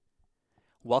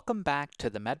Welcome back to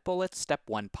the MedBullets Step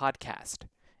 1 podcast.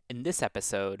 In this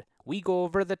episode, we go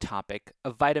over the topic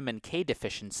of vitamin K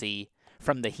deficiency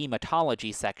from the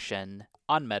Hematology section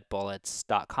on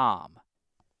medbullets.com.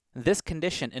 This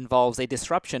condition involves a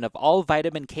disruption of all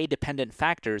vitamin K dependent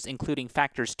factors, including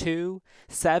factors 2,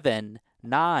 7,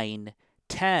 9,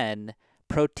 10,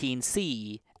 protein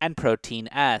C, and protein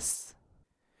S.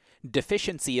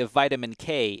 Deficiency of vitamin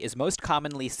K is most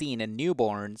commonly seen in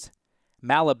newborns,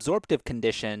 malabsorptive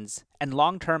conditions, and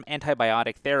long-term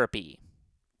antibiotic therapy.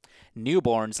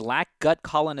 Newborns lack gut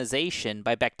colonization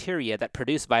by bacteria that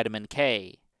produce vitamin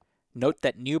K. Note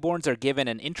that newborns are given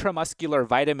an intramuscular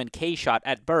vitamin K shot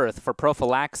at birth for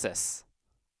prophylaxis.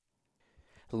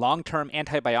 Long-term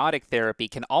antibiotic therapy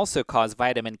can also cause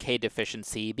vitamin K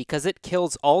deficiency because it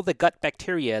kills all the gut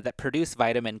bacteria that produce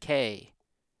vitamin K.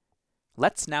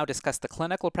 Let's now discuss the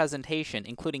clinical presentation,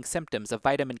 including symptoms of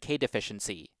vitamin K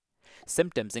deficiency.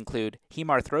 Symptoms include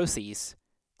hemarthrosis,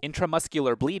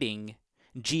 intramuscular bleeding,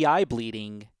 GI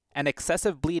bleeding, and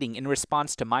excessive bleeding in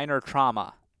response to minor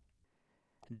trauma.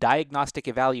 Diagnostic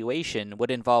evaluation would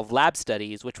involve lab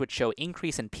studies which would show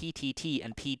increase in PTT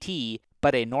and PT,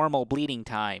 but a normal bleeding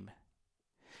time.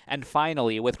 And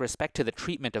finally, with respect to the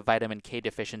treatment of vitamin K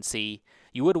deficiency,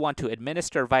 you would want to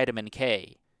administer vitamin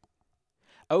K.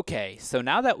 Okay, so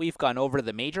now that we've gone over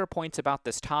the major points about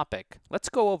this topic, let's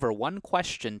go over one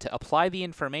question to apply the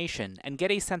information and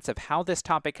get a sense of how this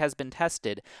topic has been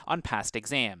tested on past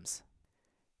exams.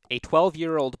 A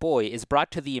 12-year-old boy is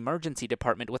brought to the emergency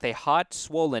department with a hot,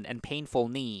 swollen, and painful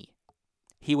knee.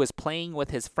 He was playing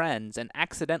with his friends and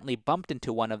accidentally bumped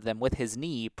into one of them with his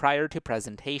knee prior to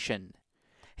presentation.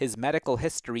 His medical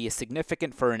history is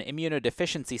significant for an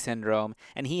immunodeficiency syndrome,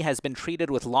 and he has been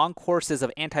treated with long courses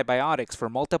of antibiotics for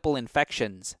multiple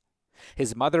infections.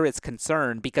 His mother is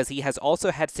concerned because he has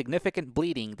also had significant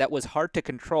bleeding that was hard to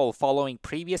control following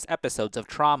previous episodes of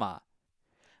trauma.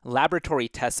 Laboratory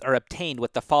tests are obtained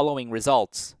with the following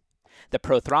results. The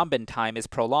prothrombin time is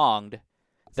prolonged,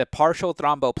 the partial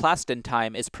thromboplastin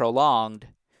time is prolonged,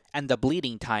 and the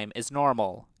bleeding time is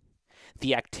normal.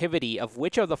 The activity of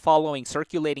which of the following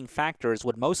circulating factors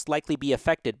would most likely be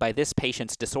affected by this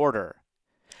patient's disorder?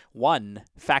 1.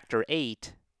 Factor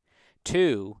 8.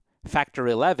 2. Factor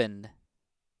 11.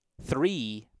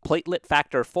 3. Platelet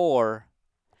factor 4.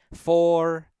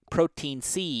 4. Protein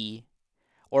C.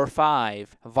 Or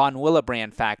 5. Von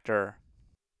Willebrand factor.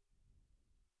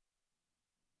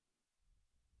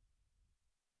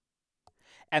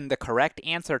 And the correct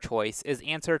answer choice is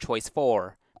answer choice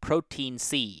 4, protein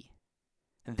C.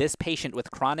 This patient with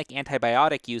chronic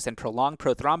antibiotic use and prolonged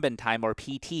prothrombin time or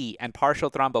PT and partial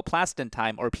thromboplastin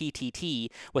time or PTT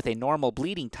with a normal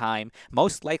bleeding time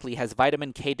most likely has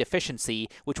vitamin K deficiency,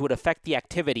 which would affect the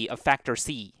activity of factor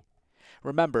C.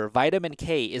 Remember, vitamin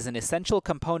K is an essential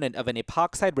component of an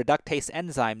epoxide reductase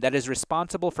enzyme that is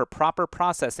responsible for proper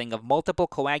processing of multiple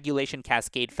coagulation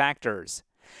cascade factors.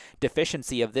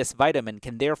 Deficiency of this vitamin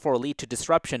can therefore lead to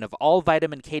disruption of all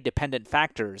vitamin K dependent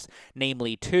factors,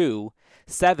 namely 2,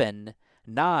 7,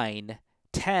 9,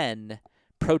 10,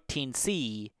 protein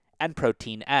C, and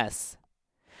protein S.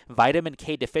 Vitamin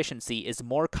K deficiency is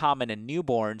more common in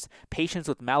newborns, patients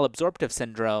with malabsorptive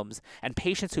syndromes, and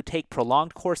patients who take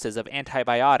prolonged courses of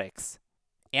antibiotics.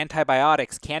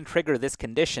 Antibiotics can trigger this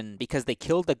condition because they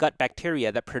kill the gut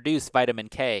bacteria that produce vitamin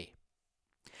K.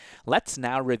 Let's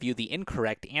now review the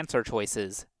incorrect answer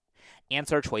choices.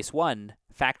 Answer choice 1,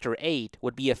 factor 8,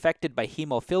 would be affected by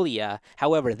hemophilia,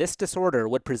 however this disorder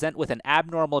would present with an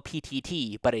abnormal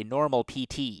PTT but a normal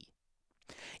PT.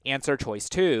 Answer choice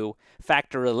 2,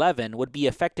 factor 11, would be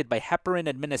affected by heparin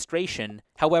administration,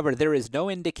 however there is no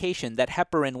indication that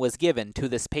heparin was given to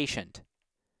this patient.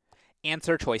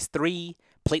 Answer choice 3,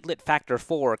 platelet factor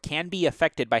 4 can be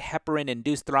affected by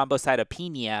heparin-induced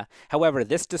thrombocytopenia, however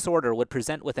this disorder would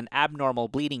present with an abnormal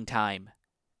bleeding time.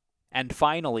 And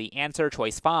finally, answer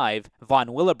choice 5, von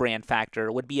Willebrand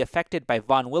factor, would be affected by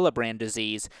von Willebrand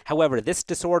disease, however this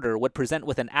disorder would present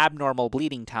with an abnormal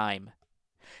bleeding time.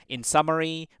 In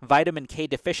summary, vitamin K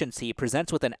deficiency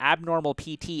presents with an abnormal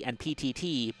PT and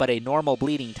PTT, but a normal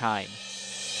bleeding time.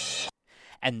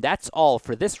 And that's all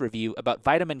for this review about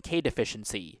vitamin K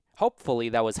deficiency. Hopefully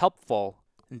that was helpful.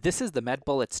 This is the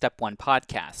MedBullets Step 1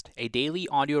 podcast, a daily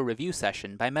audio review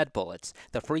session by MedBullets,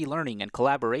 the free learning and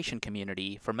collaboration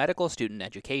community for medical student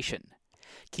education.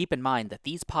 Keep in mind that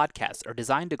these podcasts are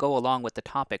designed to go along with the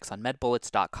topics on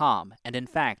medbullets.com, and in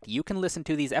fact, you can listen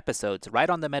to these episodes right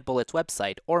on the MedBullets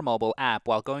website or mobile app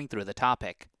while going through the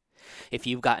topic. If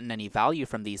you've gotten any value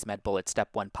from these MedBullets Step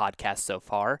 1 podcasts so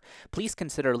far, please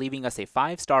consider leaving us a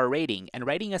 5-star rating and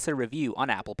writing us a review on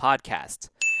Apple Podcasts.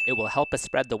 It will help us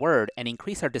spread the word and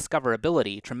increase our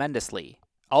discoverability tremendously.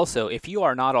 Also, if you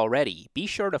are not already, be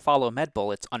sure to follow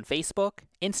MedBullets on Facebook,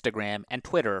 Instagram, and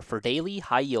Twitter for daily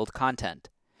high-yield content.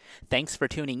 Thanks for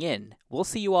tuning in. We'll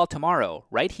see you all tomorrow,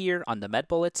 right here on the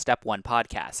MedBullets Step 1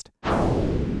 podcast.